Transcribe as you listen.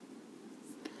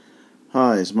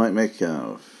Hi, it's Mike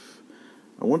Metcalf.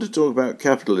 I want to talk about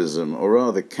capitalism, or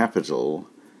rather capital,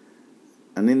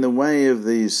 and in the way of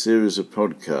these series of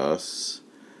podcasts,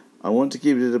 I want to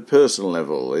keep it at a personal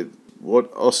level, what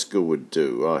Oscar would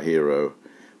do, our hero,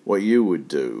 what you would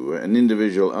do, an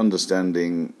individual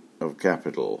understanding of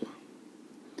capital.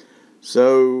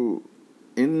 So,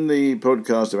 in the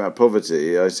podcast about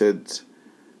poverty, I said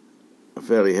a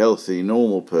fairly healthy,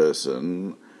 normal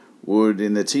person would,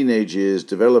 in their teenage years,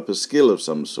 develop a skill of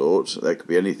some sort. That could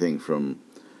be anything from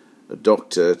a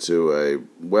doctor to a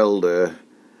welder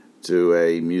to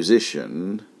a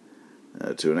musician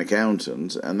to an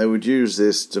accountant, and they would use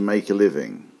this to make a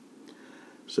living.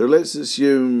 So let's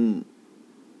assume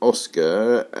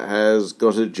Oscar has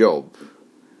got a job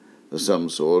of some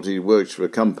sort. He works for a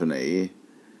company.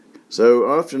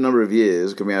 So after a number of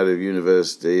years coming out of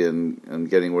university and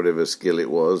getting whatever skill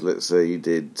it was, let's say he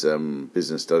did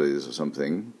business studies or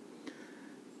something,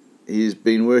 he's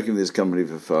been working with this company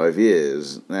for 5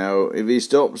 years. Now, if he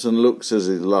stops and looks at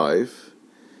his life,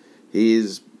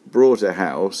 he's brought a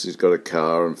house, he's got a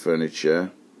car and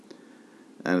furniture,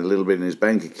 and a little bit in his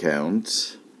bank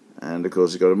account, and of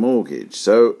course he's got a mortgage.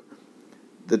 So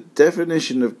the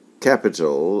definition of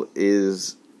capital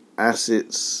is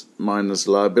assets minus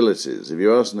liabilities. If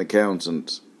you ask an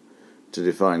accountant to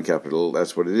define capital,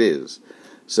 that's what it is.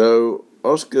 So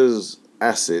Oscar's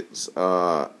assets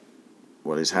are,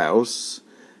 well, his house,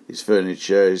 his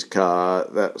furniture, his car,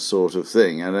 that sort of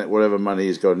thing, and whatever money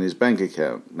he's got in his bank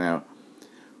account. Now,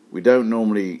 we don't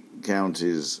normally count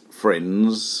his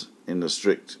friends in the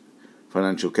strict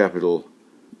financial capital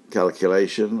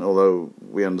calculation, although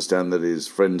we understand that his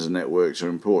friends and networks are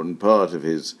an important part of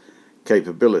his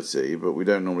capability, but we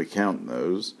don't normally count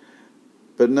those.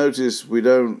 But notice we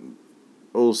don't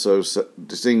also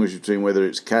distinguish between whether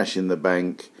it's cash in the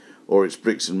bank or it's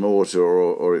bricks and mortar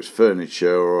or it's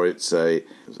furniture or it's a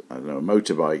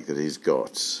motorbike that he's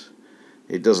got.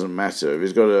 It doesn't matter. If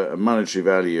he's got a monetary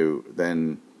value,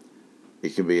 then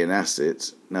it can be an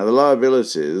asset. Now the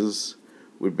liabilities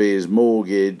would be his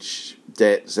mortgage,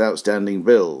 debts, outstanding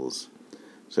bills.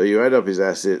 So you add up his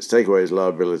assets, take away his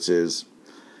liabilities.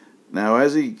 Now,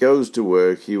 as he goes to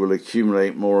work, he will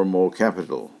accumulate more and more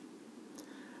capital.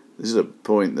 This is a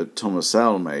point that Thomas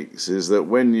Sowell makes, is that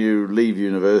when you leave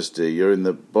university, you're in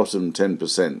the bottom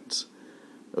 10%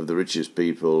 of the richest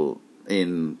people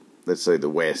in, let's say, the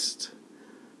West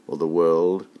or the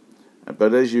world.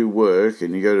 But as you work,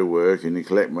 and you go to work, and you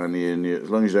collect money, and as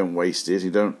long as you don't waste it,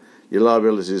 your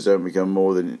liabilities don't become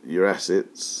more than your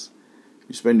assets.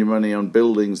 You spend your money on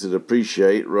buildings that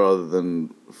appreciate rather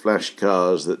than flash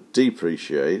cars that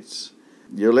depreciate.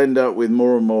 You'll end up with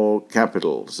more and more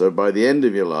capital. So by the end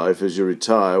of your life, as you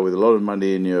retire with a lot of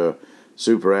money in your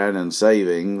Super Ann and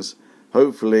savings,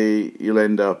 hopefully you'll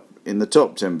end up in the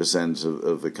top 10%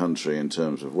 of the country in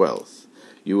terms of wealth.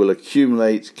 You will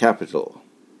accumulate capital.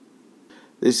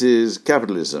 This is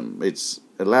capitalism. It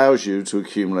allows you to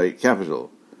accumulate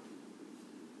capital.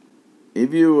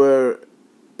 If you were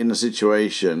in a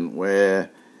situation where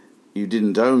you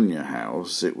didn't own your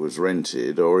house, it was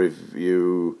rented, or if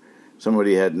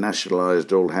somebody had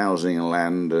nationalised all housing and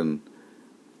land and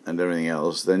everything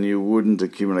else, then you wouldn't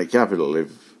accumulate capital.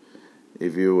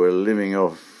 If you were living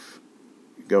off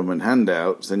government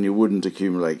handouts, then you wouldn't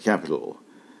accumulate capital.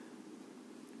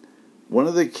 One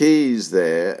of the keys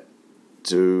there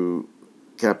to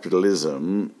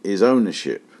capitalism is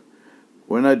ownership.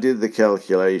 When I did the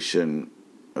calculation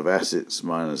of assets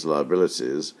minus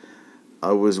liabilities,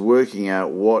 I was working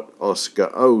out what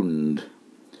Oscar owned.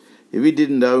 If he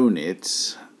didn't own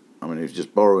it, if he was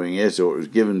just borrowing it or it was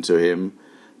given to him,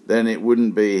 then it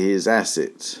wouldn't be his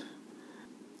asset.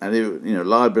 And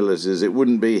liabilities, it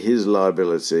wouldn't be his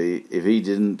liability if he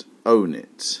didn't own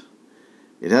it.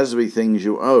 It has to be things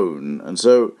you own. And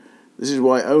so this is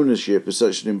why ownership is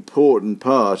such an important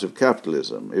part of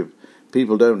capitalism. If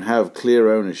people don't have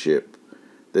clear ownership,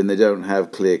 then they don't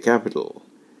have clear capital.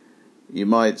 You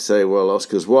might say, well,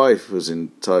 Oscar's wife was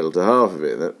entitled to half of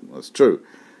it. That's true.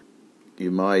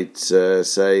 You might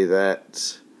say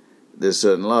that there's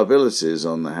certain liabilities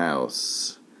on the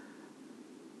house.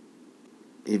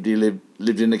 If you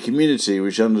lived in a community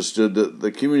which understood that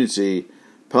the community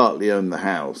partly owned the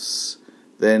house,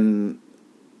 then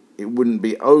it wouldn't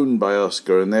be owned by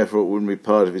Oscar, and therefore it wouldn't be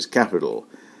part of his capital.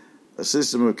 A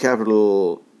system of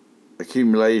capital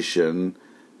accumulation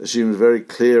assumes a very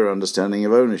clear understanding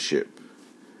of ownership.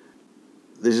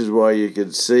 This is why you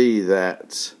could see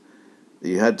that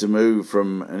you had to move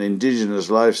from an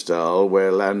indigenous lifestyle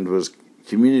where land was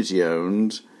community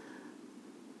owned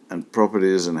and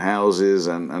properties and houses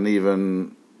and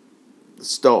even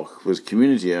stock was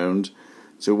community owned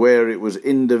to where it was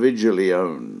individually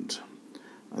owned.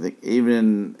 I think even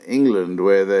in England,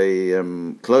 where they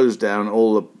closed down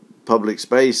all the public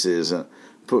spaces and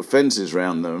put fences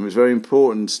around them, it was a very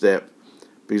important step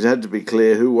because it had to be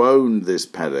clear who owned this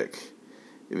paddock.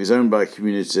 If it's owned by a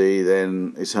community,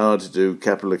 then it's hard to do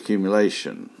capital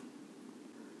accumulation.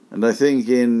 And I think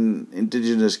in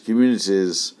indigenous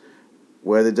communities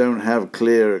where they don't have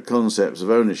clear concepts of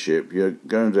ownership, you're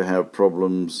going to have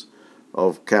problems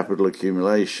of capital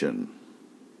accumulation.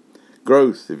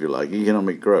 Growth, if you like,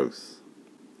 economic growth.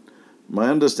 My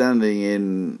understanding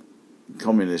in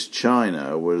communist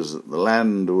China was that the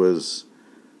land was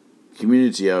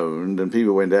community owned and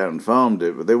people went out and farmed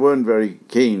it, but they weren't very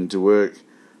keen to work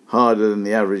harder than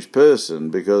the average person,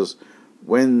 because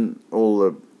when all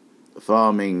the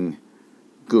farming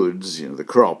goods, the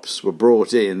crops, were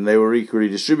brought in, they were equally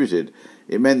distributed.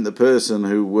 It meant the person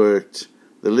who worked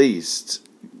the least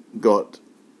got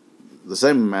the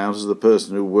same amount as the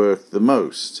person who worked the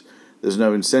most. There's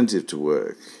no incentive to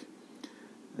work.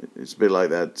 It's a bit like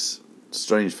that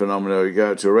strange phenomenon. You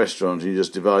go out to a restaurant and you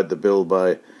just divide the bill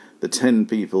by the 10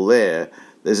 people there.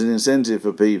 There's an incentive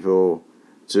for people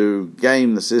to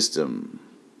game the system.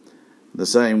 The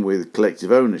same with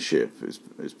collective ownership.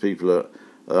 It's people are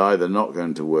either not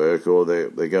going to work or they're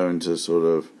going to sort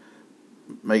of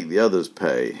make the others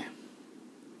pay.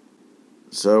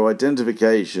 So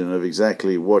identification of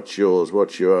exactly what's yours,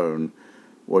 what you own,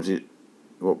 what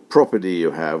property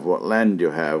you have, what land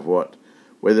you have,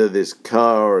 whether this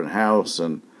car and house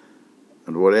and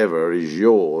whatever is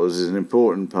yours is an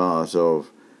important part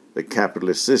of the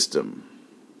capitalist system.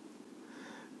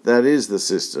 That is the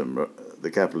system, the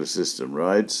capitalist system,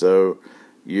 right? So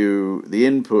the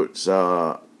inputs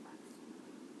are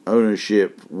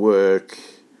ownership, work,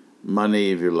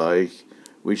 money, if you like,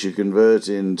 which you convert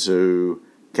into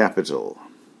capital.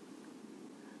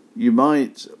 You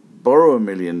might borrow $1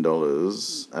 million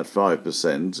at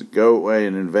 5%, go away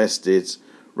and invest it,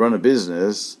 run a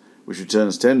business which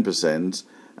returns 10%,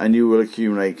 and you will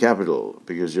accumulate capital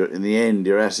because in the end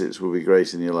your assets will be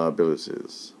greater than your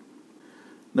liabilities.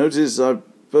 Notice I've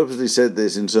purposely said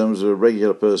this in terms of a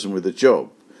regular person with a job,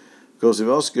 because if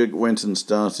Oscar went and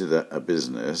started a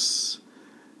business,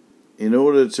 in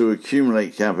order to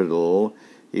accumulate capital,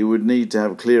 he would need to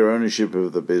have clear ownership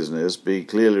of the business, be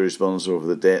clearly responsible for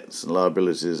the debts and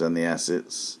liabilities and the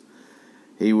assets.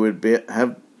 He would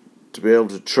have to be able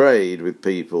to trade with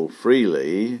people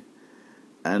freely,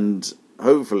 and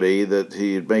hopefully that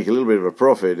he'd make a little bit of a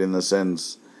profit, in the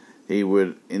sense he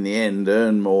would, in the end,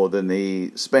 earn more than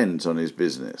he spent on his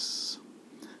business.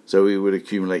 So he would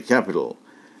accumulate capital.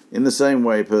 In the same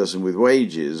way, a person with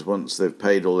wages, once they've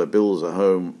paid all their bills at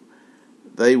home,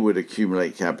 they would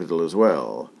accumulate capital as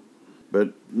well.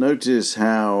 But notice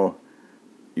how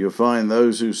you'll find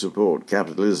those who support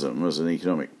capitalism as an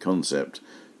economic concept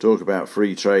talk about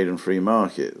free trade and free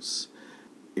markets.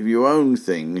 If you own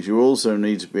things, you also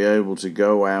need to be able to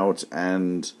go out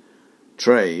and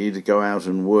trade, go out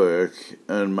and work,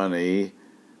 earn money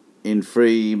in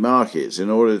free markets in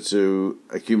order to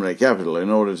accumulate capital, in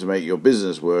order to make your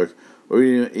business work. Or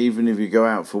even if you go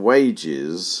out for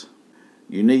wages,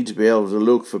 you need to be able to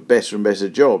look for better and better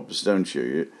jobs, don't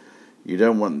you? You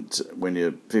don't want, when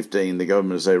you're 15, the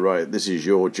government to say, right, this is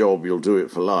your job, you'll do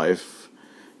it for life.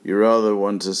 You rather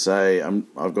want to say,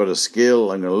 I've got a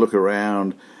skill, I'm going to look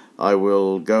around, I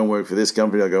will go and work for this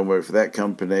company, I'll go and work for that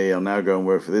company, I'll now go and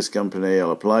work for this company,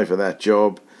 I'll apply for that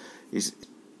job. It's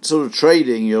sort of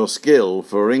trading your skill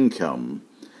for income,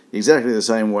 exactly the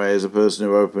same way as a person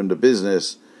who opened a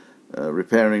business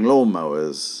repairing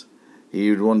lawnmowers.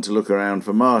 He'd want to look around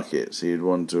for markets, he'd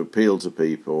want to appeal to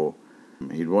people,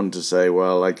 he'd want to say,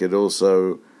 well, I could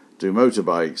also do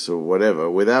motorbikes or whatever,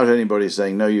 without anybody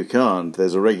saying, no, you can't.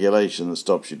 There's a regulation that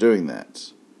stops you doing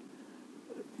that.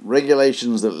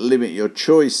 Regulations that limit your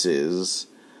choices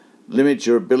limit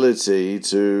your ability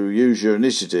to use your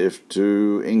initiative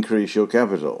to increase your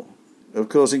capital. Of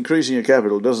course, increasing your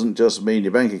capital doesn't just mean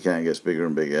your bank account gets bigger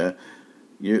and bigger.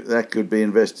 That could be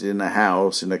invested in a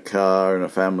house, in a car, in a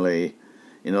family,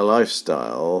 in a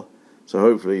lifestyle. So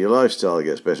hopefully your lifestyle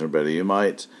gets better and better. You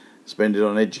might spend it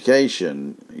on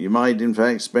education. You might, in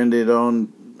fact, spend it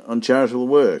on charitable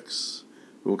works.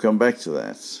 We'll come back to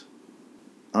that.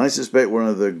 I suspect one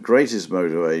of the greatest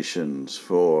motivations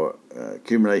for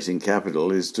accumulating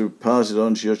capital is to pass it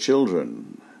on to your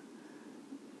children.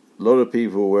 A lot of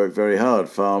people work very hard,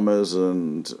 farmers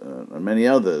and many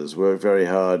others work very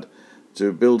hard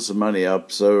to build some money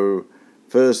up, so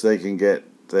first they can get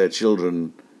their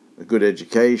children a good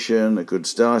education, a good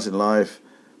start in life,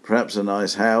 perhaps a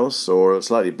nice house or a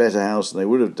slightly better house than they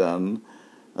would have done,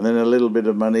 and then a little bit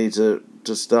of money to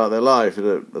start their life at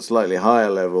a slightly higher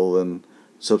level than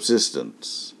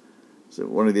subsistence. So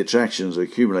one of the attractions of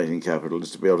accumulating capital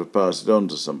is to be able to pass it on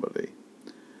to somebody.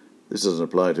 This doesn't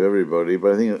apply to everybody,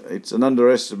 but I think it's an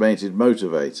underestimated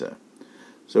motivator.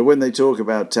 So when they talk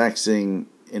about taxing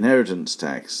inheritance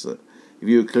tax, if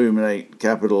you accumulate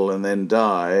capital and then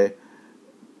die,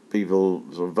 people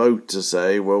sort of vote to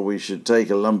say, well, we should take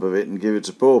a lump of it and give it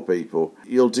to poor people.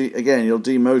 You'll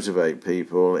demotivate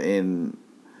people in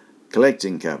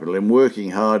collecting capital, in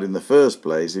working hard in the first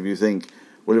place, if you think,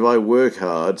 well, if I work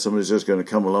hard, somebody's just going to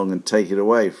come along and take it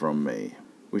away from me,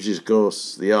 which is, of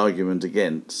course, the argument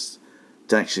against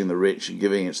taxing the rich and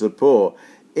giving it to the poor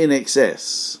in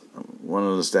excess. One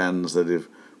understands that if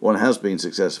one has been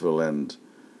successful and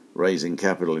raising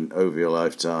capital over your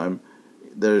lifetime,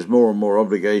 there is more and more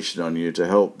obligation on you to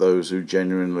help those who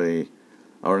genuinely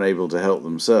are unable to help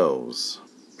themselves.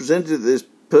 Presented at this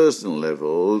personal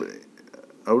level,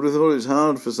 I would have thought it's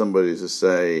hard for somebody to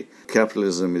say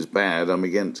capitalism is bad. I'm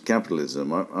against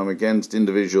capitalism. I'm against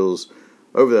individuals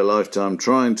over their lifetime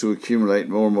trying to accumulate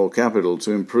more and more capital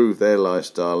to improve their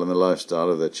lifestyle and the lifestyle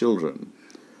of their children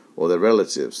or their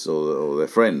relatives or their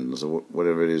friends or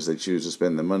whatever it is they choose to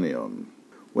spend their money on.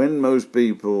 When most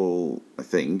people, I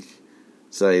think,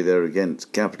 say they're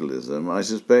against capitalism, I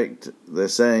suspect they're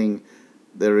saying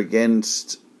they're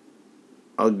against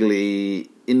ugly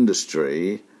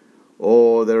industry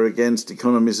or they're against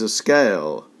economies of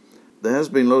scale. There has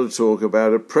been a lot of talk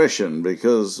about oppression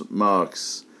because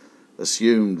Marx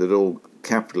assumed that all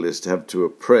capitalists have to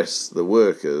oppress the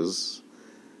workers.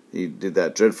 He did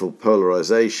that dreadful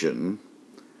polarization,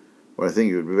 where I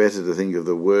think it would be better to think of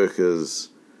the workers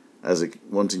as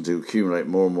wanting to accumulate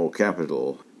more and more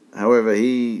capital. However,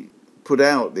 he put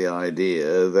out the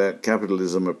idea that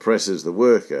capitalism oppresses the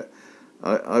worker.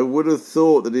 I would have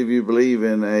thought that if you believe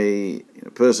in a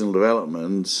personal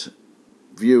development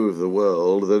view of the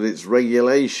world, that it's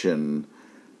regulation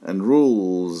and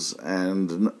rules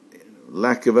and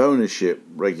lack of ownership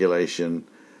regulation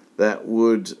that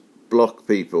would block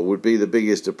people, would be the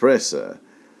biggest oppressor.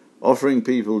 Offering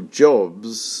people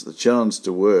jobs, the chance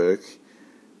to work,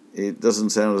 it doesn't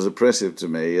sound as oppressive to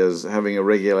me as having a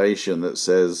regulation that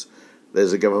says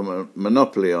there's a government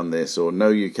monopoly on this, or no,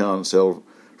 you can't sell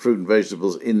fruit and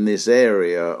vegetables in this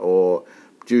area, or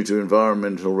due to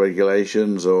environmental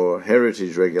regulations or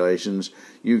heritage regulations,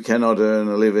 you cannot earn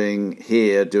a living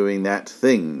here doing that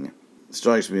thing. It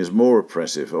strikes me as more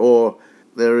oppressive. Or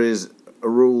there is a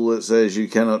rule that says you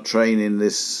cannot train in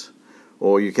this,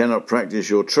 or you cannot practice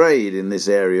your trade in this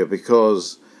area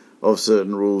because of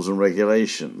certain rules and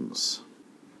regulations.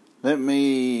 Let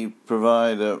me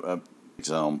provide an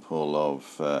example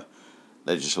of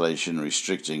legislation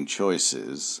restricting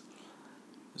choices.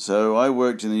 So I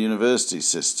worked in the university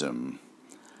system,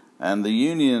 and the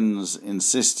unions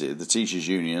insisted, the teachers'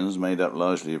 unions, made up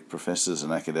largely of professors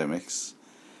and academics,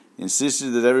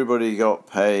 insisted that everybody got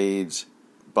paid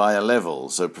by a level.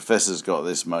 So professors got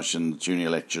this much and junior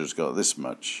lecturers got this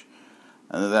much.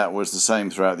 And that was the same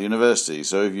throughout the university.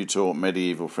 So if you taught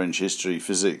medieval French history,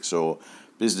 physics, or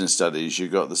business studies, you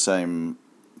got the same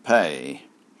pay.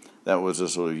 That was a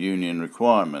sort of union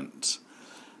requirement.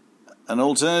 An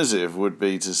alternative would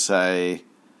be to say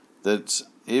that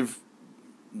if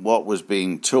what was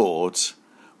being taught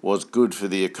was good for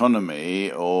the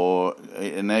economy or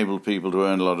enabled people to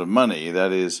earn a lot of money,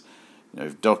 that is,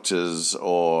 if doctors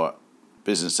or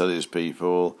business studies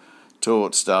people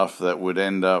taught stuff that would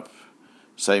end up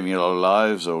saving a lot of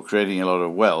lives or creating a lot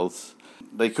of wealth,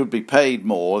 they could be paid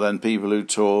more than people who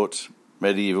taught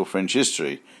medieval French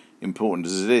history, important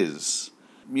as it is.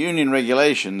 Union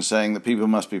regulation saying that people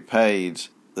must be paid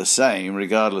the same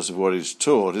regardless of what is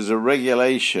taught is a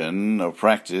regulation or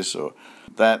practice or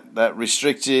that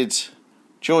restricted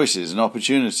choices and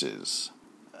opportunities.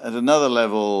 At another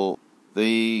level,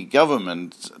 the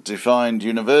government defined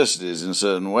universities in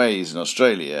certain ways in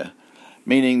Australia,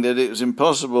 meaning that it was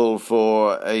impossible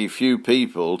for a few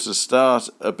people to start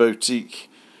a boutique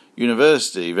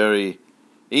university very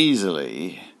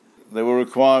easily. There were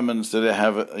requirements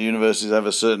that universities have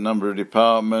a certain number of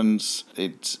departments,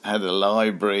 it had a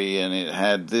library, and it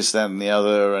had this, that, and the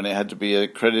other, and it had to be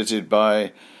accredited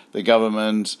by the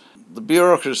government. The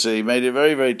bureaucracy made it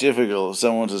very, very difficult for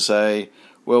someone to say,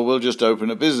 well, we'll just open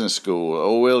a business school,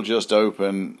 or we'll just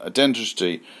open a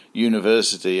dentistry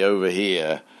university over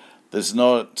here that's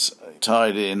not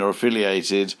tied in or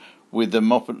affiliated with the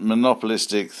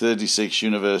monopolistic 36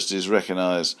 universities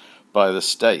recognised by the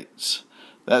states.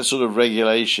 That sort of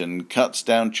regulation cuts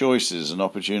down choices and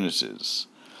opportunities.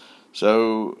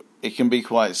 So it can be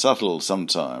quite subtle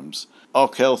sometimes.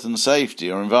 OC health and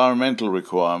safety or environmental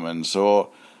requirements or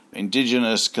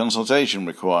indigenous consultation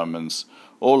requirements,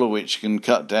 all of which can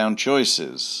cut down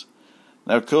choices.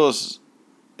 Now, of course,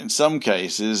 in some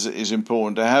cases it's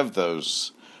important to have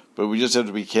those, but we just have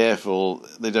to be careful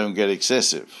they don't get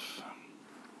excessive.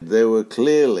 There were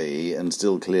clearly, and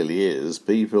still clearly is,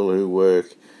 people who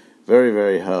work very,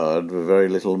 very hard for very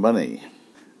little money.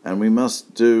 And we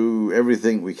must do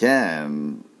everything we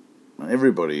can,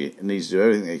 everybody needs to do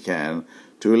everything they can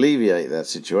to alleviate that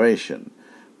situation.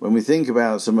 When we think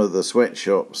about some of the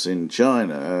sweatshops in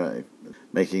China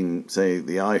making, say,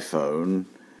 the iPhone,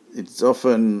 it's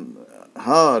often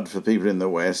hard for people in the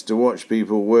West to watch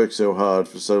people work so hard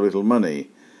for so little money.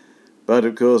 But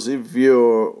of course, if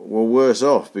you were worse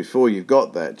off before you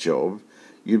got that job,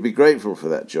 you'd be grateful for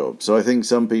that job. So I think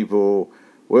some people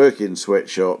work in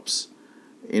sweatshops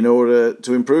in order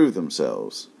to improve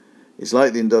themselves. It's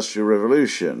like the Industrial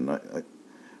Revolution.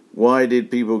 Why did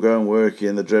people go and work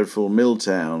in the dreadful mill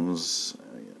towns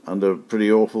under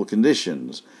pretty awful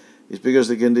conditions? It's because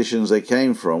the conditions they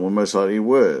came from were most likely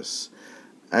worse.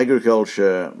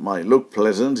 Agriculture might look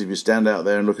pleasant if you stand out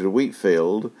there and look at a wheat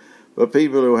field, but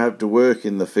people who have to work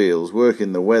in the fields, work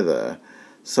in the weather,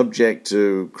 subject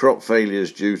to crop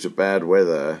failures due to bad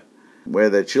weather, where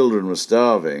their children were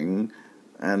starving,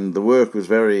 and the work was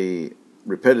very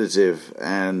repetitive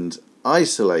and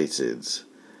isolated.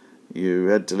 You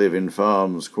had to live in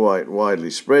farms quite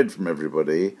widely spread from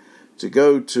everybody. To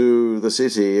go to the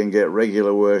city and get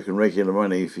regular work and regular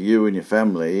money for you and your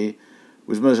family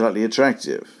was most likely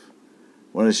attractive.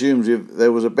 One assumes if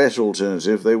there was a better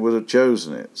alternative, they would have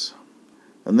chosen it.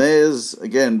 And there's,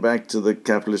 again, back to the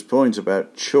capitalist point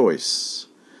about choice.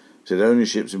 Said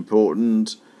ownership's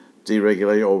important,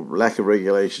 deregulation or lack of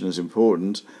regulation is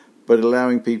important, but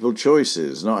allowing people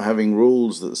choices, not having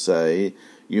rules that say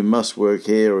you must work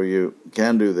here or you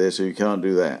can do this or you can't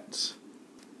do that.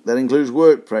 That includes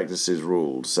work practices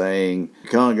rules, saying you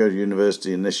can't go to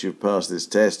university unless you've passed this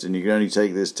test and you can only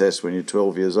take this test when you're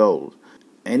 12 years old.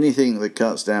 Anything that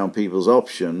cuts down people's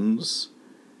options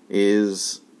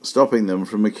is stopping them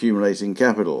from accumulating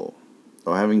capital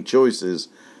or having choices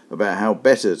about how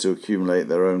better to accumulate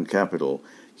their own capital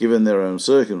given their own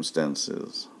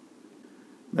circumstances.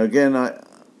 Now again,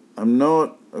 I'm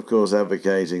not, of course,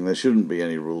 advocating there shouldn't be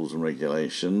any rules and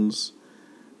regulations.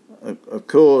 Of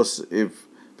course, if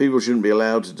people shouldn't be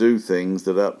allowed to do things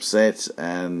that upset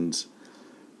and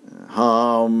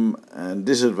harm and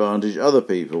disadvantage other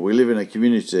people. We live in a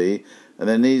community and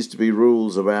there needs to be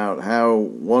rules about how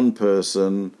one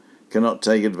person cannot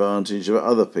take advantage of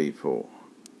other people.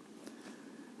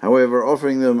 However,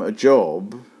 offering them a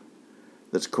job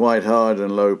that's quite hard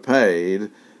and low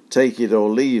paid, take it or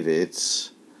leave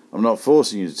it. I'm not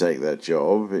forcing you to take that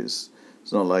job. It's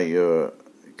not like you're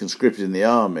conscripted in the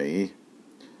army.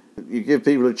 You give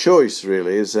people a choice,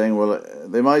 really, saying, well,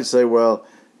 they might say, well,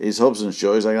 it's Hobson's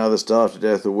choice, I can either starve to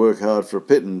death or work hard for a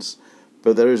pittance,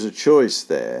 but there is a choice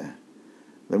there.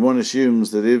 Then one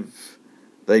assumes that if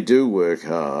they do work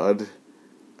hard,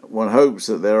 one hopes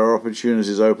that there are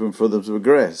opportunities open for them to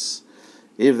progress.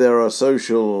 If there are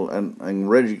social and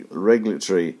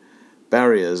regulatory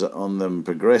barriers on them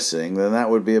progressing, then that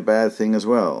would be a bad thing as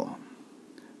well.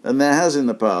 And there has in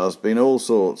the past been all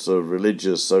sorts of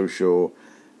religious, social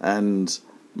and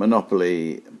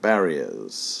monopoly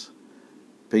barriers.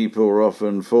 People were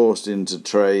often forced into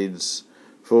trades,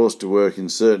 forced to work in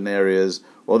certain areas,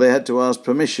 or they had to ask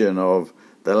permission of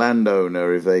the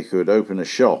landowner if they could open a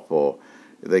shop or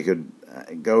if they could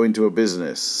go into a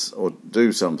business or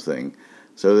do something.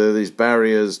 So there are these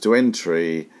barriers to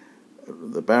entry,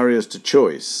 the barriers to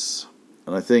choice.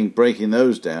 And I think breaking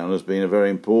those down has been a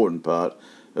very important part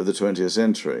of the 20th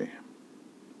century.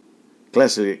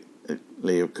 Classically,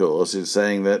 of course, it's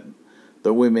saying that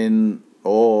women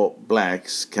or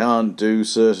blacks can't do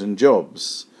certain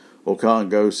jobs or can't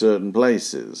go certain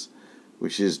places,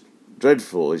 which is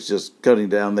dreadful. It's just cutting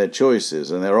down their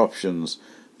choices and their options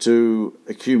to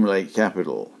accumulate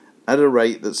capital at a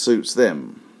rate that suits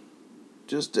them.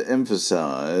 Just to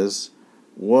emphasise,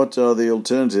 what are the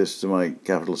alternatives to my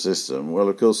capital system? Well,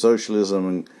 of course, socialism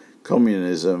and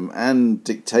communism and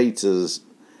dictators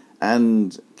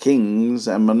and kings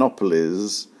and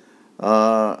monopolies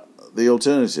are the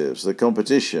alternatives, the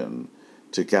competition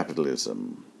to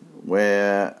capitalism,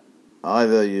 where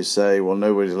either you say, well,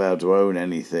 nobody's allowed to own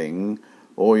anything,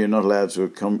 or you're not allowed to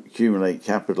accumulate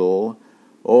capital,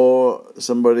 or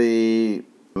somebody,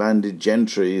 landed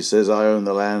gentry, says, I own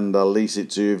the land, I'll lease it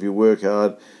to you, if you work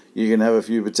hard, you can have a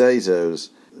few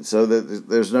potatoes. So that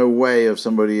there's no way of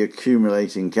somebody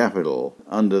accumulating capital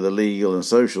under the legal and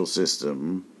social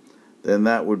system, then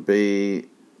that would be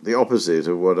the opposite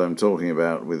of what I'm talking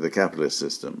about with the capitalist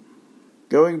system.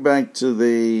 Going back to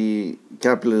the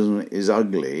capitalism is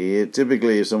ugly,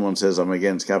 typically if someone says I'm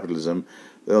against capitalism,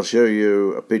 they'll show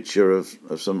you a picture of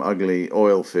some ugly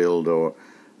oil field or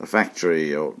a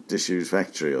factory or disused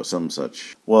factory or some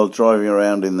such, while driving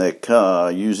around in their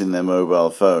car, using their mobile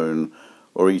phone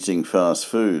or eating fast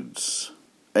foods.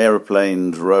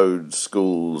 Aeroplanes, roads,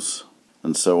 schools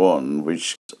and so on,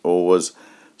 which all was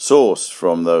sourced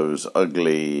from those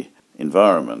ugly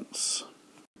environments.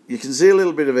 You can see a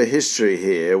little bit of a history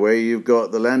here where you've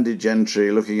got the landed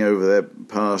gentry looking over their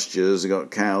pastures, they've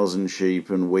got cows and sheep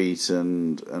and wheat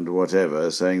and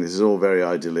whatever, saying this is all very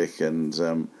idyllic and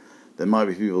there might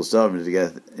be people starving to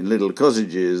death in little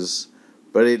cottages,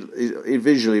 but it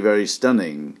visually very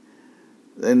stunning.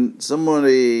 Then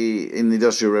somebody in the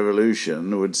Industrial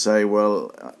Revolution would say,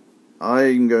 well,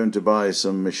 I'm going to buy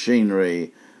some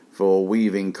machinery for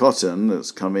weaving cotton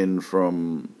that's come in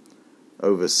from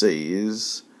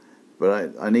overseas,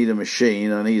 but I need a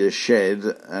machine, I need a shed,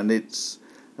 and it's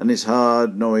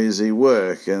hard, noisy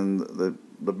work, and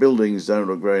the buildings don't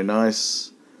look very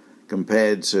nice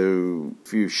compared to a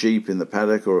few sheep in the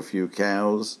paddock or a few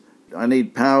cows. I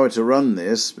need power to run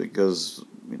this because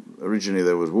originally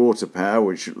there was water power,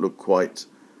 which looked quite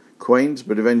quaint,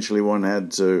 but eventually one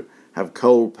had to have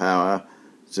coal power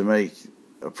to make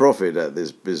a profit at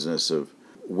this business of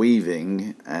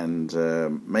weaving and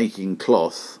making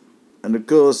cloth. And of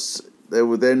course, there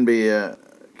would then be a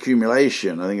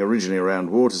accumulation, I think originally around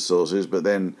water sources, but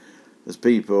then there's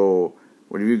people,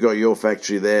 well, if you've got your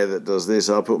factory there that does this,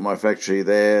 I'll put my factory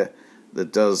there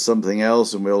that does something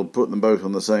else, and we'll put them both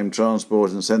on the same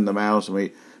transport and send them out, and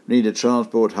we need a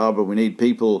transport hub, and we need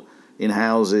people in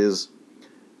houses.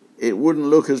 It wouldn't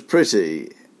look as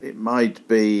pretty. It might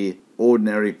be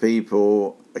ordinary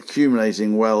people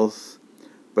accumulating wealth,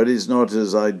 but it's not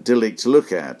as idyllic to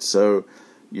look at. So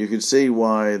you could see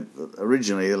why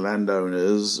originally the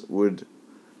landowners would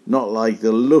not like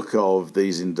the look of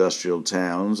these industrial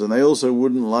towns, and they also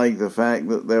wouldn't like the fact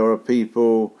that there were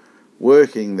people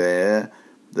working there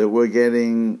that were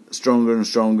getting stronger and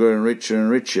stronger and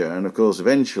richer, and of course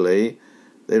eventually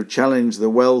they've challenged the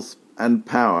wealth and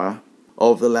power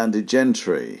of the landed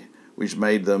gentry, which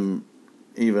made them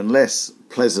even less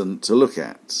pleasant to look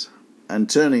at. And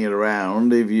turning it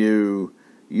around, if you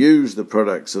use the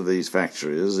products of these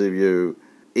factories, if you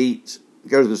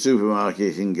go to the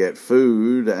supermarket and get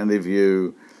food, and if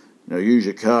you use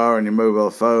your car and your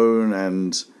mobile phone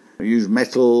and use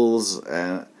metals,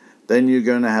 then you're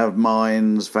going to have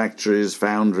mines, factories,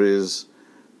 foundries,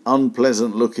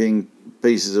 unpleasant-looking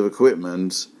pieces of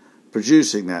equipment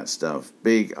producing that stuff,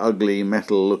 big, ugly,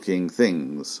 metal-looking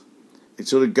things. It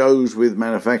sort of goes with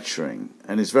manufacturing,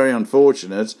 and it's very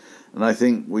unfortunate, and I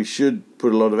think we should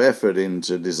put a lot of effort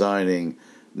into designing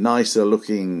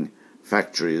nicer-looking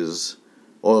factories,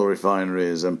 oil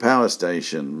refineries and power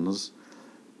stations,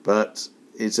 but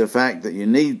it's a fact that you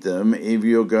need them if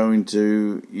you're going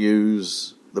to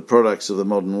use the products of the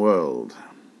modern world.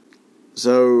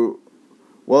 So,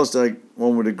 whilst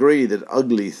one would agree that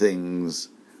ugly things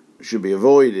should be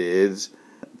avoided,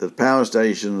 that power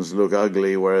stations look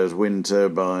ugly whereas wind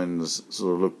turbines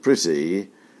sort of look pretty,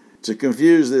 to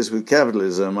confuse this with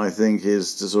capitalism, I think,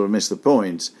 is to sort of miss the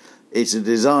point. It's a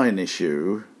design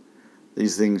issue.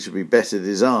 These things should be better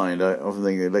designed. I often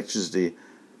think the electricity,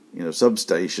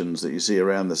 substations that you see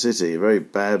around the city are very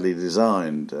badly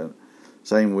designed.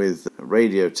 Same with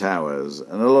radio towers,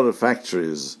 and a lot of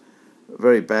factories are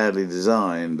very badly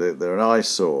designed. They're an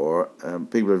eyesore.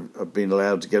 People have been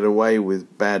allowed to get away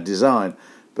with bad design.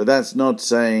 But that's not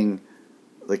saying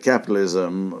the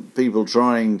capitalism, people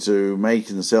trying to make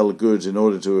and sell goods in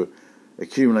order to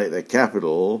accumulate their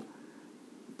capital,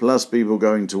 plus people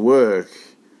going to work,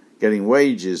 getting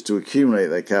wages to accumulate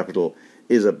their capital,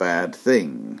 is a bad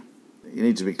thing. You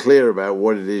need to be clear about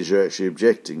what it is you're actually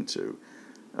objecting to.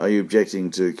 Are you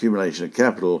objecting to accumulation of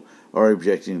capital, or are you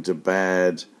objecting to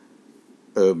bad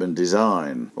urban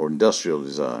design or industrial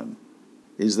design?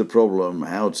 Is the problem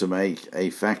how to make a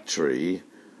factory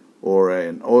or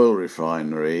an oil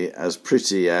refinery as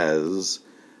pretty as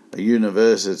a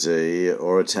university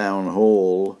or a town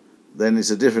hall? Then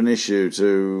it's a different issue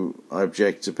to I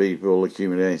object to people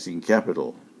accumulating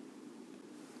capital.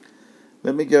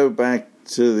 Let me go back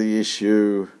to the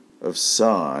issue of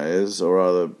size, or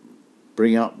rather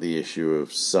bring up the issue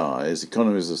of size,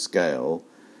 economies of scale.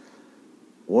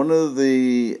 One of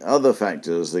the other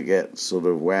factors that get sort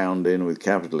of wound in with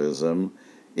capitalism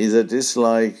is a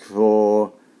dislike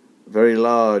for very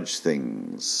large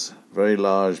things, very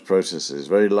large processes,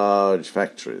 very large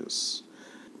factories.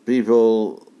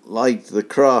 People like the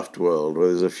craft world, where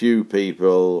there's a few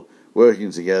people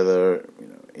working together,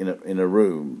 in a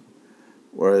room,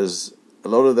 whereas a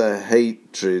lot of the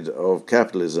hatred of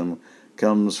capitalism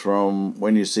comes from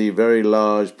when you see very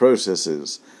large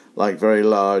processes, like very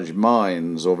large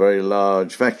mines or very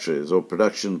large factories or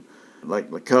production, like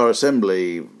the car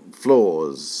assembly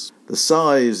floors. The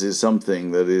size is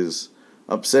something that is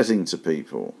upsetting to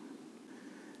people.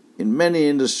 In many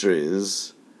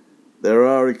industries, there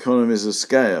are economies of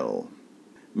scale,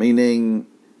 meaning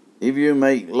if you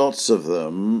make lots of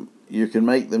them, you can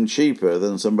make them cheaper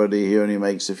than somebody who only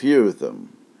makes a few of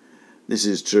them. This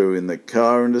is true in the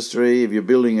car industry. If you're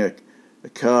building a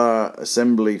car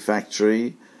assembly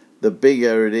factory, the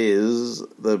bigger it is,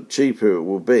 the cheaper it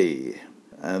will be.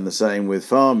 And the same with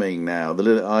farming now.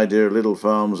 The idea of little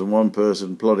farms and one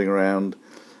person plodding around,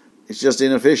 it's just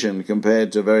inefficient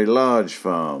compared to very large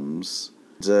farms.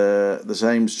 The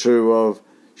same's true of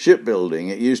shipbuilding.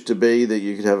 It used to be that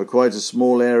you could have quite a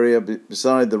small area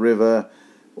beside the river,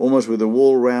 almost with a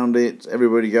wall round it.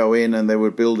 Everybody go in and they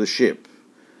would build a ship.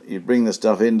 You'd bring the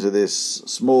stuff into this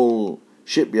small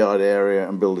shipyard area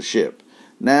and build a ship.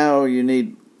 Now you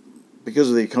need, because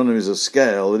of the economies of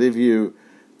scale, that if you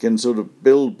can sort of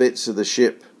build bits of the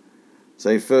ship,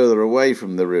 say further away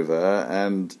from the river,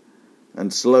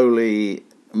 and slowly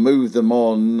move them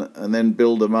on and then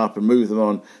build them up and move them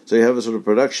on, so you have a sort of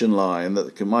production line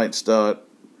that might start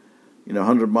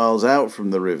 100 miles out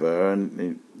from the river,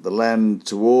 and the land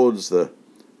towards the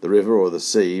river or the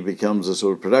sea becomes a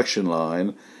sort of production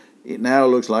line. It now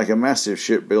looks like a massive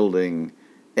shipbuilding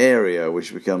area,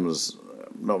 which becomes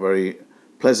not very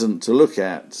pleasant to look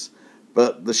at.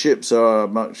 But the ships are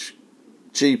much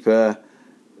cheaper,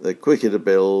 they're quicker to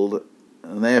build,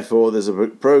 and therefore there's a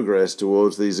progress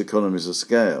towards these economies of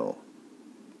scale.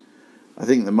 I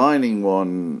think the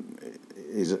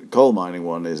coal mining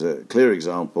one is a clear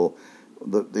example.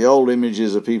 The old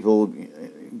images of people,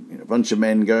 a bunch of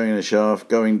men going in a shaft,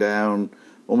 going down,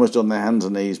 almost on their hands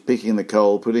and knees, picking the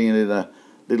coal, putting it in a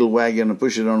little wagon and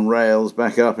pushing it on rails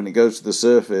back up, and it goes to the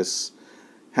surface.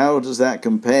 How does that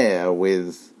compare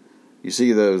with, you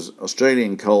see those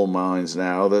Australian coal mines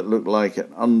now that look like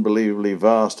an unbelievably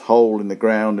vast hole in the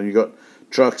ground, and you've got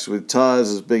trucks with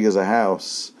tyres as big as a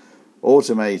house,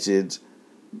 automated,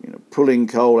 pulling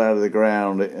coal out of the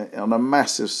ground on a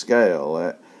massive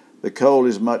scale. The coal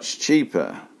is much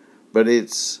cheaper, but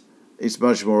it's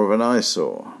much more of an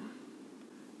eyesore.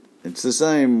 It's the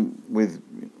same with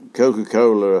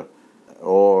Coca-Cola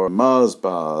or Mars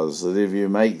bars, that if you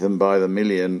make them by the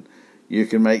million, you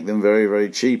can make them very, very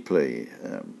cheaply.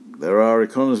 There are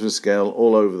economies of scale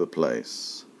all over the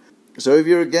place. So if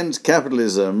you're against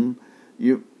capitalism,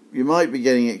 you might be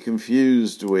getting it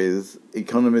confused with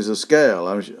economies of scale.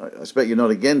 I suspect you're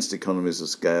not against economies of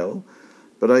scale,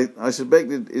 but I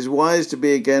suspect it is wise to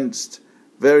be against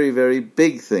very, very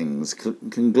big things,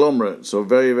 conglomerates or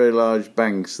very, very large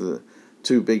banks that are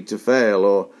too big to fail,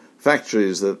 or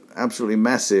factories that are absolutely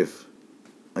massive.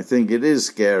 I think it is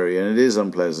scary and it is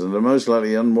unpleasant and most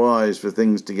likely unwise for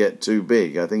things to get too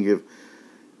big. I think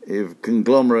if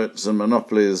conglomerates and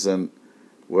monopolies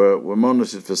were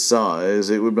monitored for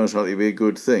size, it would most likely be a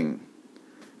good thing.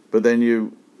 But then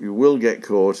you will get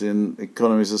caught in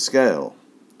economies of scale.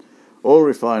 Oil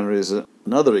refineries are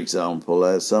another example,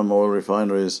 as some oil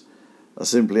refineries are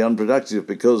simply unproductive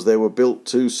because they were built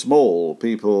too small.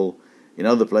 People in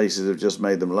other places have just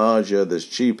made them larger. There's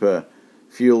cheaper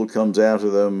fuel comes out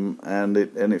of them, and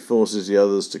it forces the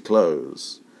others to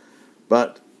close.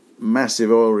 But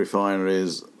massive oil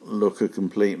refineries look a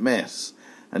complete mess,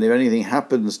 and if anything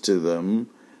happens to them,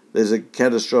 there's a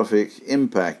catastrophic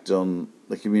impact on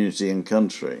the community and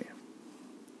country.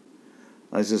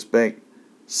 I suspect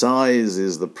size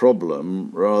is the problem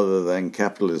rather than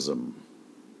capitalism.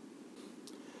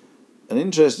 An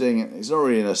interesting, it's not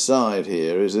really an aside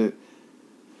here, is it?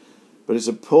 But it's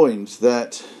a point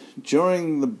that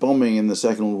during the bombing in the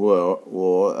Second World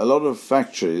War, a lot of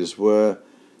factories were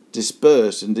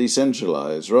dispersed and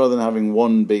decentralized. Rather than having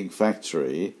one big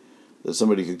factory that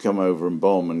somebody could come over and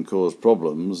bomb and cause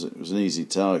problems, it was an easy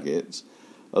target.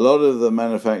 A lot of the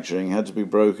manufacturing had to be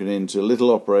broken into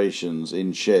little operations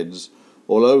in sheds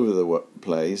all over the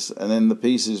place, and then the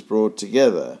pieces brought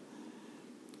together.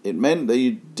 It meant that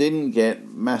you didn't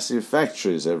get massive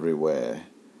factories everywhere,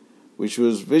 which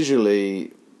was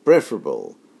visually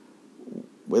preferable.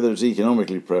 Whether it's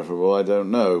economically preferable, I don't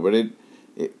know, but it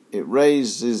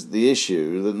raises the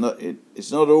issue that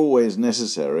it's not always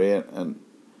necessary, and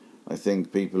I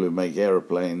think people who make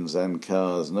aeroplanes and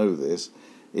cars know this,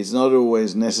 it's not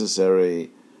always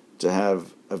necessary to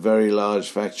have a very large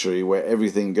factory where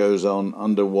everything goes on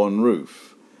under one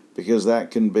roof. because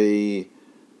that can be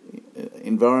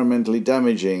environmentally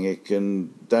damaging. It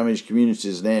can damage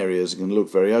communities and areas. It can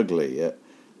look very ugly.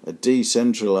 A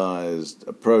decentralized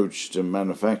approach to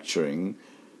manufacturing,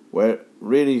 where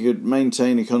really you could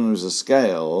maintain economies of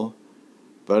scale,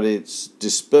 but it's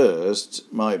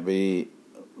dispersed, might be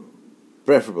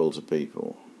preferable to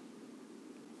people.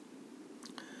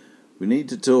 We need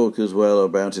to talk as well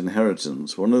about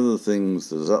inheritance. One of the things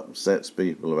that upsets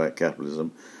people about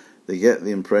capitalism, they get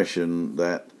the impression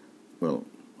that, well,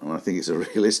 and I think it's a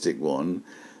realistic one,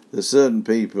 that certain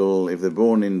people, if they're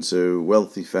born into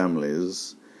wealthy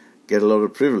families, get a lot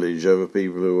of privilege over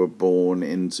people who are born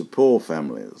into poor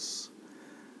families.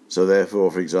 So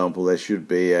therefore, for example, there should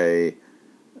be a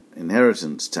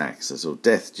inheritance tax, a sort of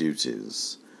death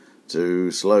duties,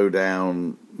 to slow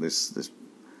down this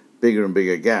bigger and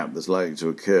bigger gap that's likely to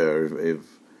occur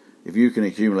if you can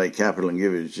accumulate capital and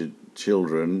give it to your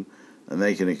children, and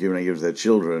they can accumulate and give it to their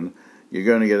children, you're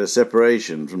going to get a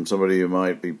separation from somebody who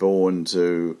might be born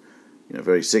to,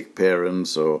 very sick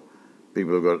parents, or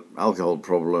people who've got alcohol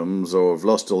problems, or have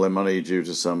lost all their money due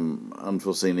to some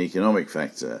unforeseen economic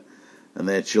factor, and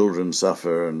their children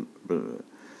suffer.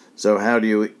 So how do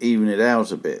you even it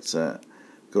out a bit? Of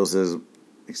course, there's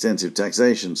extensive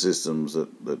taxation systems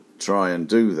that try and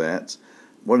do that.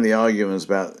 One of the arguments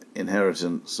about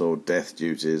inheritance or death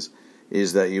duties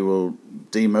is that you will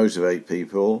demotivate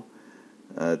people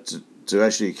to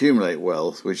actually accumulate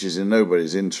wealth, which is in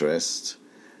nobody's interest.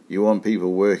 You want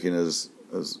people working as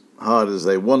hard as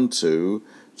they want to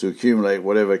accumulate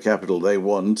whatever capital they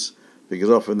want, because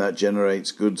often that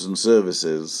generates goods and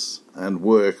services and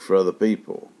work for other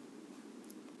people.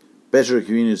 Better a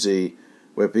community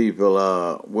where people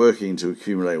are working to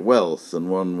accumulate wealth than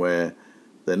one where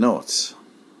they're not.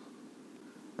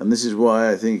 And this is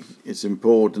why I think it's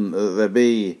important that there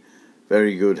be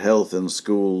very good health and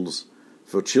schools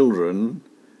for children,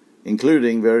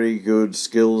 including very good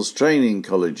skills training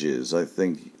colleges. I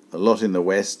think a lot in the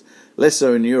West, less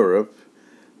so in Europe,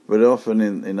 but often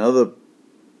in other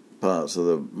parts of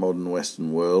the modern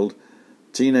Western world,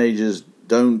 teenagers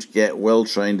don't get well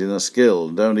trained in a skill,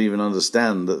 don't even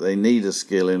understand that they need a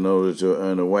skill in order to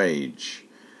earn a wage.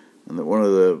 And that one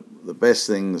of the best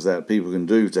things that people can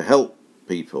do to help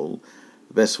people,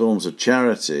 the best forms of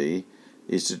charity,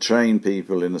 is to train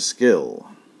people in a skill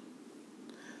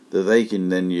that they can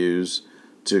then use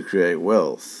to create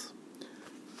wealth,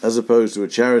 as opposed to a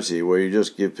charity where you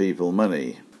just give people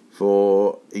money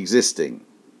for existing.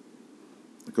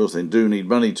 Of course, they do need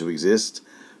money to exist,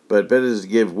 but better to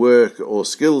give work or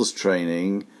skills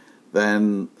training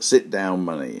than sit-down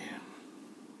money.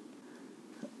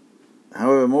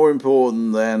 However, more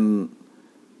important than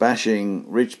bashing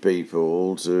rich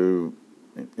people to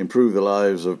improve the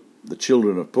lives of the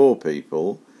children of poor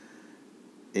people,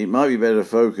 it might be better to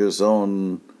focus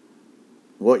on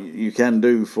what you can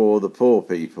do for the poor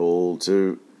people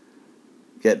to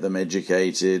get them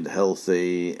educated,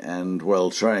 healthy, and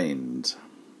well-trained.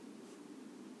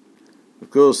 Of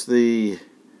course, the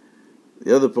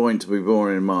other point to be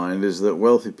borne in mind is that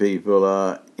wealthy people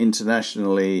are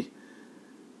internationally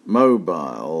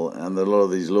mobile, and that a lot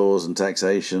of these laws and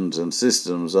taxations and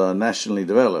systems are nationally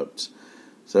developed.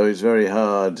 So it's very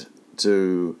hard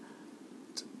to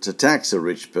tax a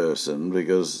rich person,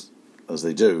 because, as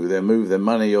they do, they move their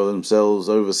money or themselves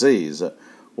overseas.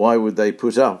 Why would they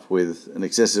put up with an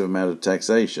excessive amount of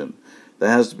taxation? There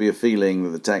has to be a feeling that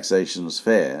the taxation is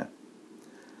fair.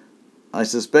 I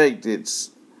suspect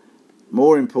it's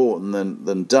more important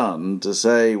than done to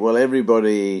say, well,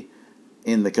 everybody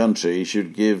in the country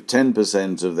should give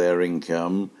 10% of their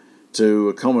income to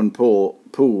a common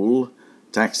pool,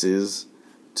 taxes,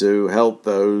 to help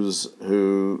those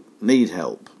who need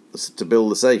help, to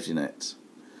build the safety net,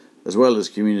 as well as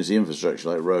community infrastructure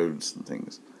like roads and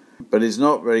things. But it's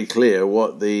not very clear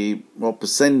what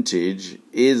percentage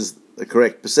is the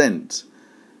correct percent.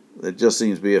 There just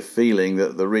seems to be a feeling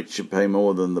that the rich should pay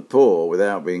more than the poor,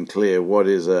 without being clear what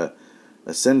is a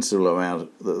sensible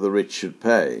amount that the rich should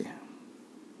pay.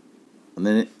 And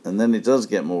then it does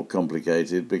get more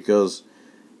complicated, because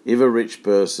if a rich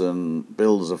person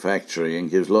builds a factory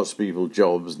and gives lots of people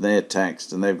jobs, and they're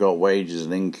taxed and they've got wages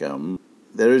and income,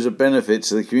 there is a benefit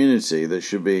to the community that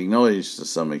should be acknowledged to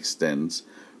some extent,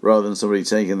 rather than somebody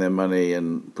taking their money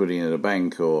and putting it in a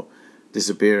bank or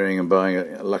disappearing and buying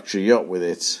a luxury yacht with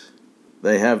it.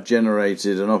 They have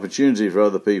generated an opportunity for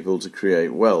other people to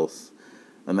create wealth,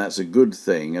 and that's a good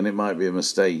thing. And it might be a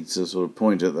mistake to sort of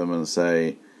point at them and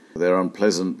say they're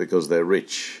unpleasant because they're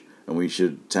rich and we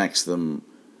should tax them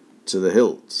to the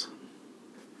hilt.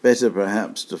 Better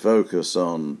perhaps to focus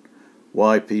on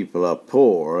why people are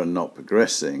poor and not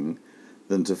progressing,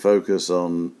 than to focus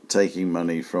on taking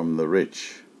money from the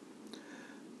rich.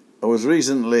 I was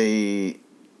recently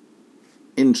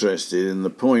interested in the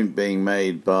point being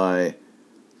made by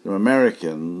some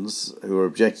Americans who are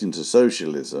objecting to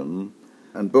socialism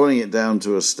and boiling it down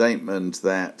to a statement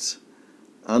that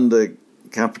under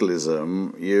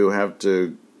capitalism you have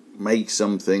to make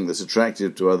something that's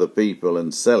attractive to other people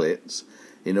and sell it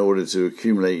in order to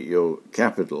accumulate your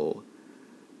capital.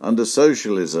 Under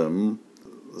socialism,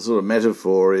 the sort of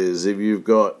metaphor is if you've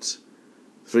got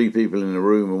 3 people in a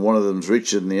room and one of them's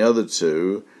richer than the other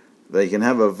 2, they can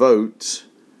have a vote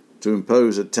to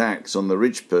impose a tax on the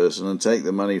rich person and take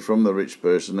the money from the rich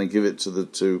person and give it to the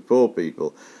 2 poor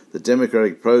people. The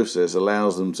democratic process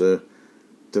allows them to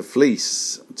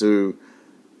fleece, to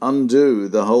undo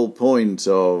the whole point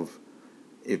of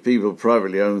if people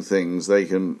privately own things, they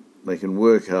can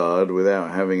work hard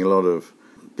without having a lot of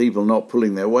people not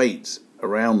pulling their weight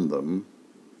around them,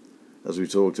 as we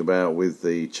talked about with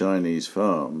the Chinese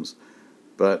farms.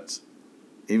 But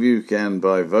if you can,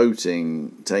 by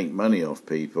voting, take money off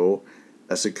people,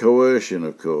 that's a coercion,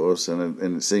 of course, and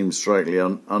it seems strikingly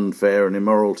unfair and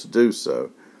immoral to do so.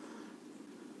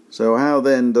 So how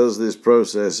then does this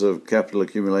process of capital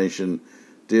accumulation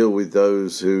deal with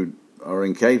those who are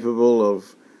incapable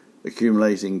of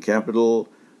accumulating capital?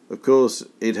 Of course,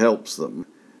 it helps them.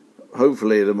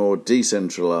 Hopefully at a more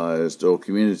decentralized or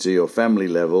community or family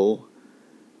level,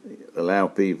 allow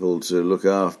people to look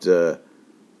after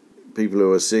people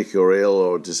who are sick or ill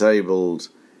or disabled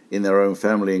in their own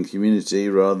family and community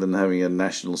rather than having a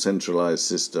national centralized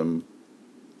system.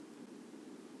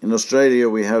 In Australia,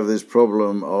 we have this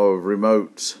problem of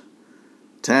remote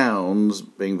towns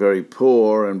being very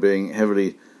poor and being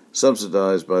heavily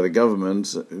subsidized by the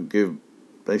government, who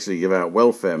basically give out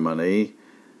welfare money,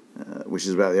 which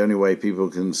is about the only way people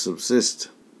can subsist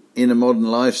in a modern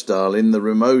lifestyle in the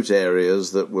remote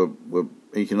areas that were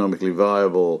economically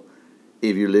viable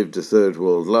if you lived a third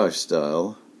world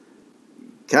lifestyle.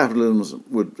 Capitalism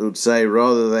would say,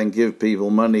 rather than give people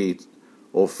money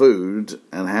or food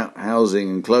and housing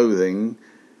and clothing,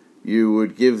 you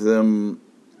would give them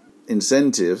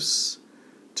incentives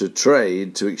to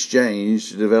trade, to exchange,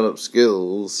 to develop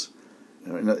skills.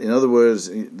 In other words,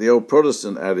 the old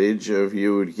Protestant adage of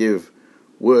you would give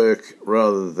work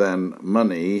rather than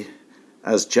money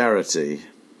as charity.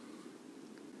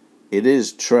 It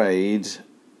is trade,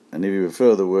 and if you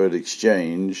prefer the word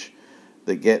exchange,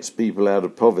 that gets people out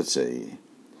of poverty.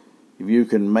 If you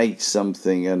can make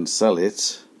something and sell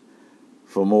it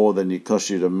for more than it costs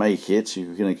you to make it,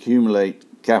 you can accumulate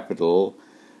capital,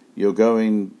 you're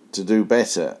going to do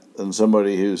better than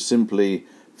somebody who's simply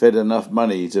fed enough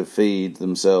money to feed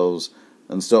themselves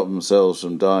and stop themselves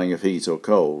from dying of heat or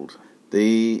cold.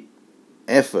 The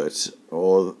effort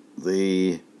or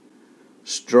the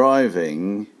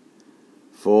striving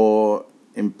for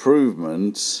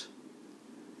improvement,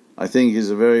 I think, is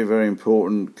a very, very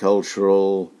important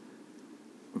cultural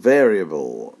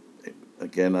variable.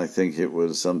 Again, I think it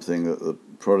was something that the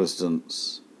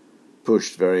Protestants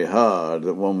pushed very hard,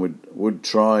 that one would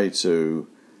try to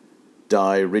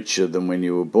die richer than when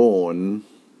you were born,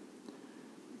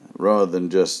 rather than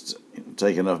just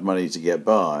take enough money to get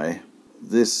by.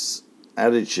 This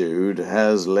attitude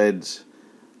has led,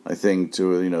 I think,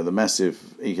 to the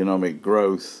massive economic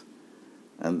growth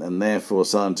and therefore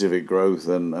scientific growth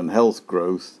and health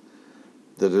growth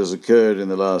that has occurred in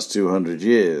the last 200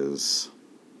 years.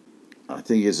 I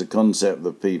think it's a concept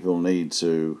that people need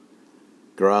to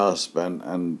grasp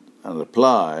and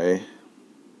apply.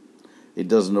 It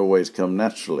doesn't always come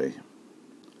naturally.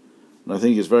 And I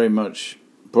think it's very much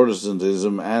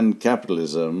Protestantism and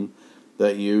capitalism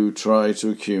that you try to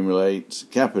accumulate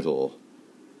capital.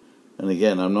 And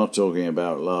again, I'm not talking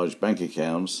about large bank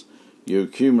accounts. You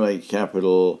accumulate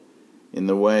capital in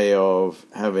the way of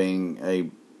having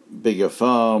a bigger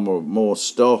farm or more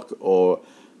stock or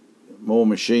more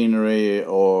machinery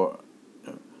or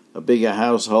a bigger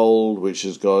household which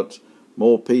has got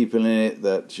more people in it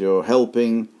that you're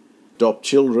helping, adopt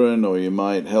children, or you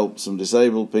might help some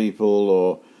disabled people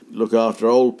or look after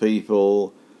old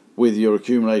people with your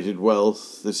accumulated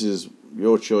wealth. This is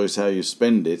your choice how you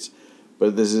spend it,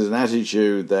 but this is an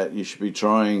attitude that you should be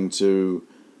trying to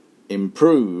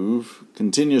improve.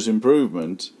 Continuous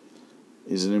improvement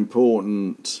is an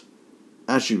important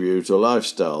attribute or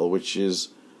lifestyle, which is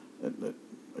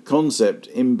a concept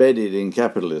embedded in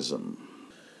capitalism.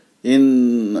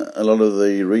 In a lot of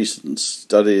the recent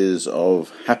studies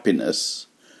of happiness,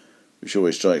 which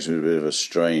always strikes me as a bit of a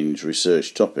strange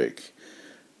research topic,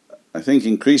 I think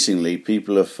increasingly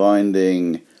people are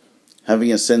finding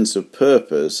having a sense of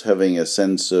purpose, having a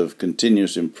sense of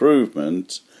continuous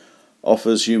improvement,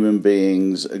 offers human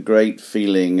beings a great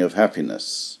feeling of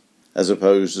happiness, as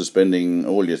opposed to spending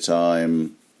all your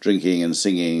time drinking and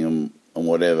singing and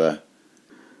whatever.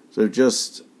 So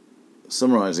just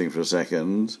summarising for a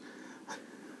second,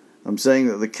 I'm saying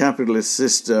that the capitalist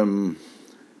system,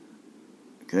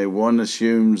 one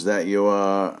assumes that you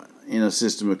are in a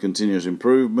system of continuous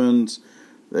improvement,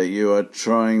 that you are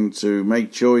trying to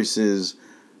make choices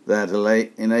that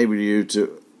enable you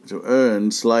to earn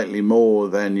slightly more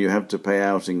than you have to pay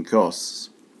out in costs.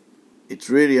 It's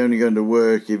really only going to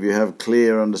work if you have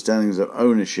clear understandings of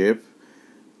ownership,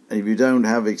 and if you don't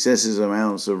have excessive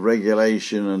amounts of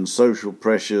regulation and social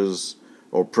pressures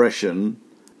or oppression,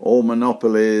 or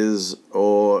monopolies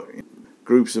or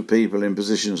groups of people in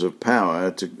positions of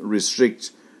power to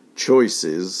restrict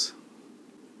choices,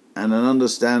 and an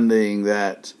understanding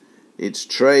that it's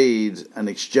trade and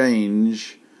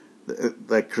exchange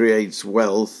that creates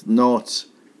wealth, not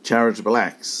charitable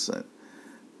acts.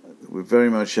 We very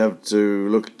much have to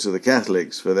look to the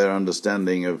Catholics for their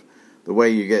understanding of the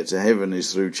way you get to heaven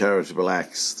is through charitable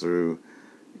acts, through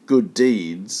good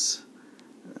deeds,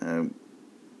 and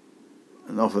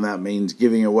often that means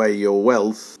giving away your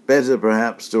wealth. Better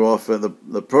perhaps to offer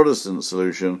the Protestant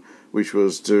solution, which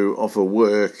was to offer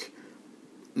work,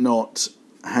 not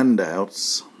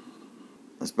handouts.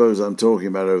 I suppose I'm talking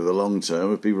about over the long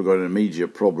term. If people got an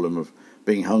immediate problem of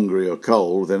being hungry or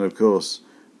cold, then of course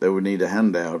they would need a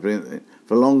handout. But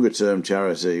for longer term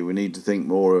charity, we need to think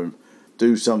more and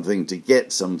do something to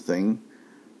get something,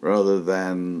 rather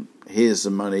than here's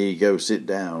some money, go sit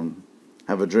down,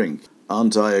 have a drink.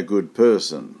 Aren't I a good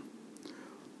person?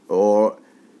 Or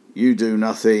you do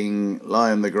nothing,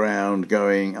 lie on the ground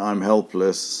going, I'm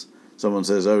helpless. Someone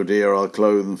says, oh dear, I'll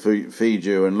clothe and feed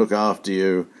you and look after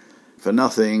you for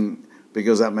nothing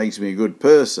because that makes me a good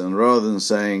person, rather than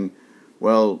saying,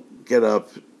 well, get up,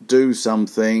 do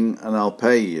something and I'll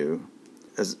pay you.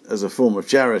 As a form of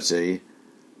charity,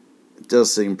 it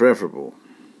does seem preferable.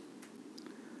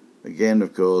 Again,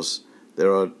 of course,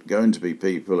 there are going to be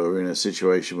people who are in a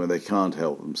situation where they can't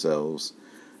help themselves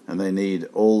and they need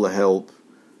all the help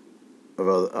of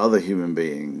other human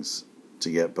beings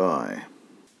to get by.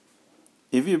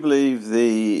 If you believe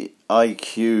the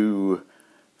IQ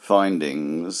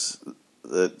findings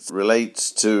that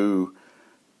relates to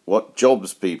what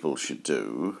jobs people should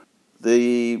do,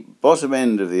 the bottom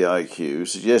end of the IQ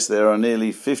suggests there are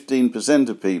nearly 15%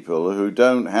 of people who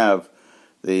don't have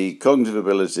the cognitive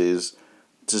abilities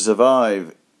to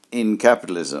survive in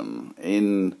capitalism,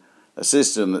 in a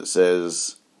system that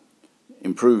says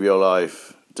improve your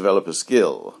life, develop a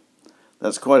skill.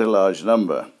 That's quite a large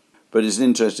number, but it's an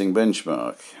interesting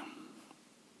benchmark.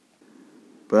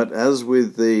 But as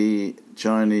with the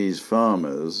Chinese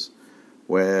farmers,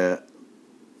 where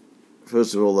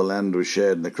first of all the land was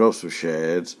shared and the crops were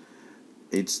shared,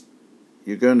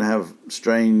 you're going to have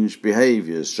strange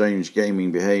behaviours, strange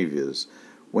gaming behaviours.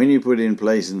 When you put in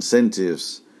place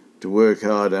incentives to work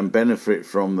hard and benefit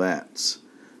from that,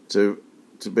 to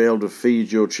be able to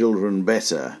feed your children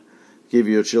better, give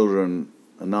your children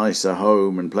a nicer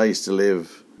home and place to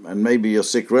live, and maybe your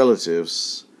sick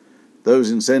relatives,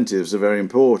 those incentives are very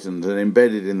important and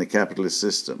embedded in the capitalist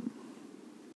system.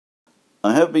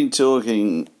 I have been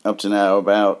talking up to now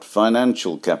about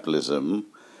financial capitalism.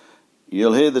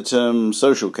 You'll hear the term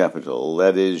social capital,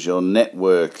 that is your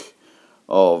network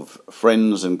of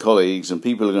friends and colleagues and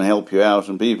people who can help you out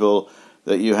and people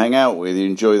that you hang out with, you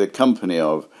enjoy the company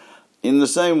of. In the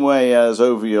same way as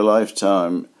over your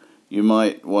lifetime you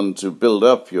might want to build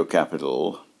up your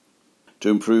capital to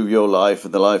improve your life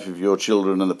and the life of your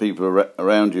children and the people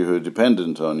around you who are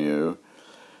dependent on you,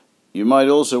 you might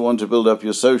also want to build up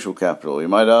your social capital. You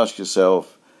might ask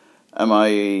yourself, am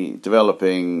I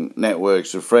developing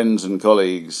networks of friends and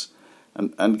colleagues,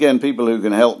 and again, people who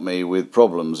can help me with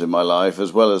problems in my life,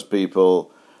 as well as people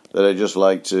that I just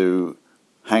like to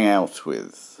hang out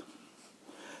with.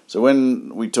 So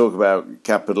when we talk about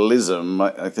capitalism,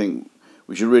 I think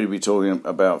we should really be talking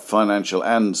about financial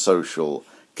and social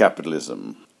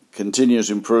capitalism. Continuous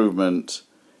improvement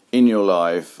in your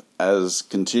life as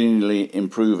continually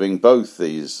improving both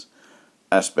these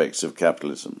aspects of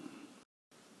capitalism.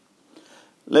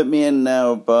 Let me end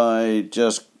now by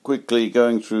just quickly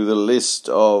going through the list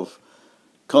of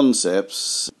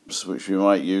concepts which we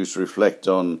might use to reflect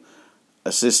on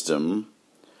a system.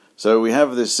 So we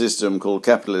have this system called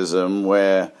capitalism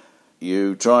where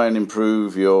you try and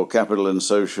improve your capital and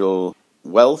social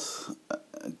wealth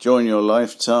during your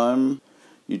lifetime.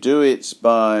 You do it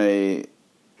by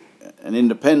an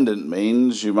independent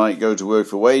means. You might go to work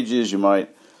for wages, you might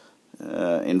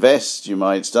invest, you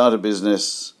might start a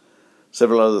business,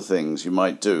 several other things you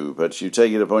might do, but you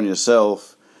take it upon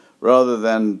yourself rather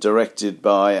than directed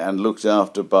by and looked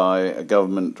after by a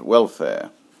government welfare.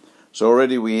 So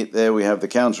already we have the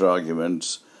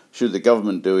counter-argument. Should the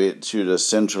government do it? Should a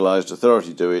centralised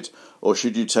authority do it? Or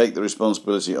should you take the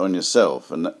responsibility on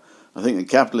yourself? And I think the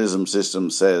capitalism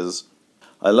system says,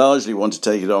 I largely want to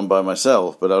take it on by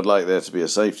myself, but I'd like there to be a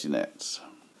safety net.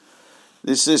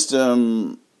 This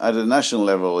system at a national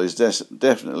level is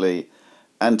definitely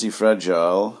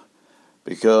anti-fragile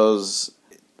because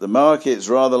the market's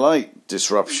rather like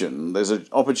disruption. There's an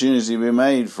opportunity to be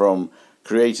made from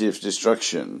creative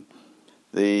destruction.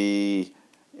 The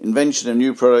invention of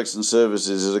new products and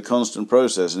services is a constant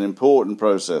process, an important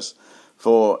process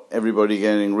for everybody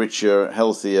getting richer,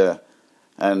 healthier,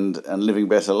 and living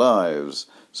better lives.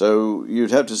 So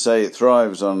you'd have to say it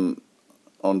thrives on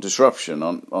disruption,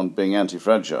 on being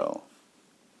anti-fragile.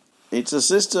 It's a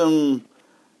system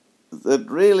that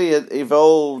really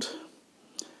evolved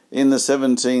in the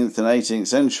 17th and 18th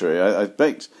century. I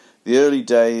expect the early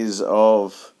days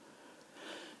of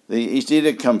the East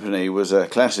India Company was a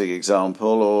classic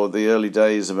example, or the early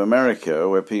days of America,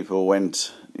 where people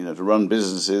went, to run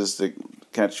businesses, to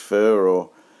catch fur,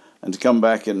 and to come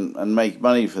back and make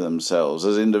money for themselves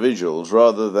as individuals,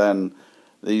 rather than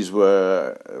these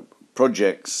were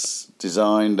projects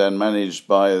designed and managed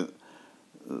by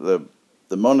the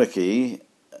monarchy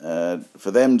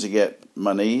for them to get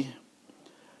money.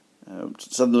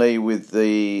 Suddenly, with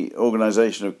the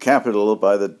organisation of capital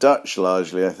by the Dutch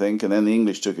largely, I think, and then the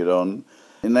English took it on,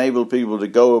 enabled people to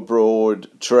go abroad,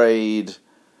 trade,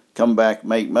 come back,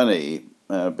 make money,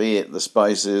 be it the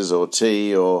spices or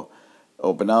tea or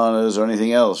bananas or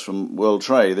anything else from world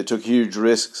trade. They took huge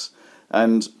risks,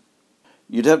 and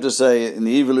you'd have to say in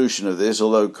the evolution of this,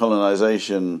 although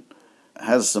colonisation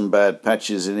has some bad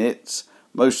patches in it,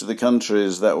 most of the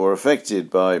countries that were affected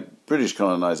by British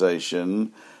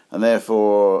colonisation and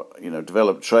therefore,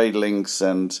 developed trade links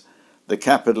and the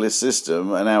capitalist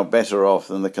system are now better off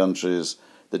than the countries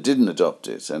that didn't adopt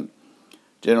it. And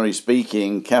generally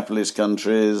speaking, capitalist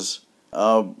countries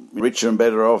are richer and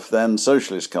better off than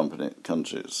socialist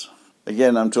countries.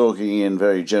 Again, I'm talking in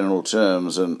very general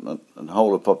terms and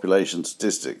whole of population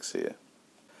statistics here.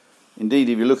 Indeed,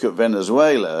 if you look at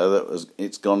Venezuela,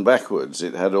 it's gone backwards.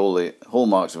 It had all the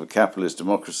hallmarks of a capitalist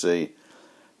democracy,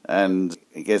 and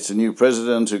it gets a new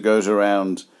president who goes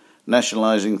around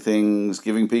nationalising things,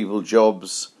 giving people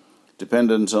jobs,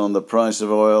 dependent on the price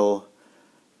of oil,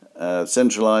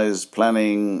 centralised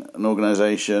planning and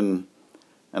organisation,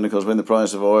 and of course when the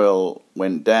price of oil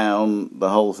went down, the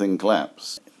whole thing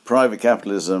collapsed. Private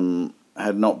capitalism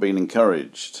had not been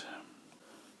encouraged.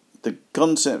 The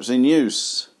concepts in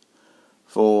use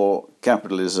for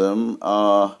capitalism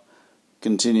are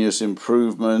continuous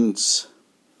improvements,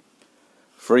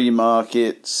 free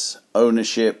markets,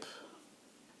 ownership,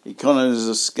 economies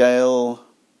of scale,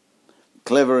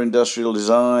 clever industrial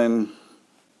design,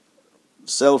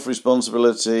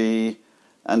 self-responsibility,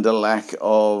 and a lack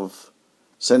of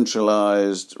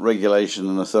centralised regulation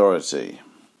and authority.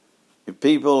 If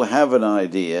people have an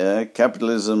idea,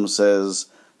 capitalism says,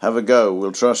 have a go,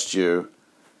 we'll trust you,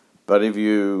 but if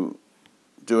you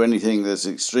do anything that's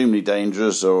extremely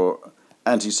dangerous or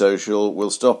antisocial,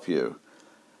 we'll stop you.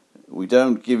 We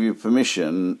don't give you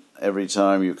permission every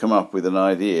time you come up with an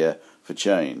idea for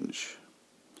change.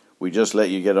 We just let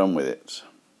you get on with it.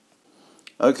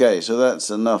 Okay, so that's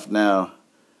enough now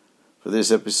for this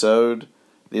episode.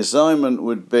 The assignment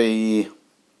would be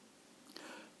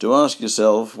to ask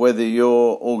yourself whether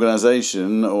your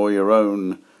organisation or your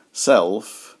own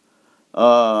self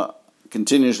are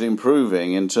continuously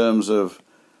improving in terms of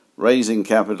raising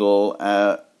capital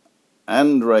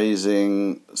and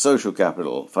raising social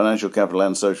capital, financial capital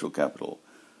and social capital.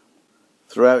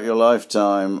 Throughout your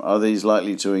lifetime, are these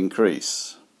likely to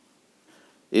increase?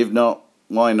 If not,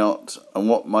 why not, and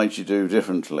what might you do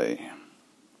differently?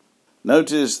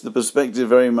 Notice the perspective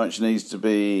very much needs to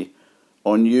be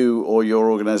on you or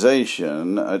your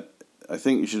organisation. I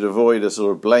think you should avoid a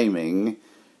sort of blaming,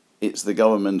 it's the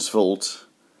government's fault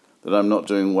that I'm not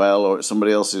doing well, or it's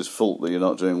somebody else's fault that you're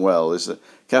not doing well.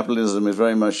 Capitalism is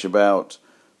very much about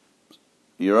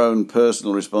your own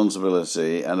personal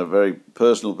responsibility and a very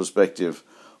personal perspective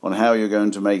on how you're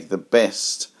going to make the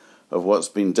best of what's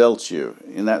been dealt you.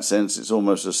 In that sense, it's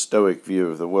almost a stoic view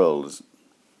of the world.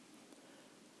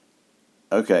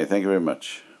 Okay, thank you very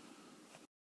much.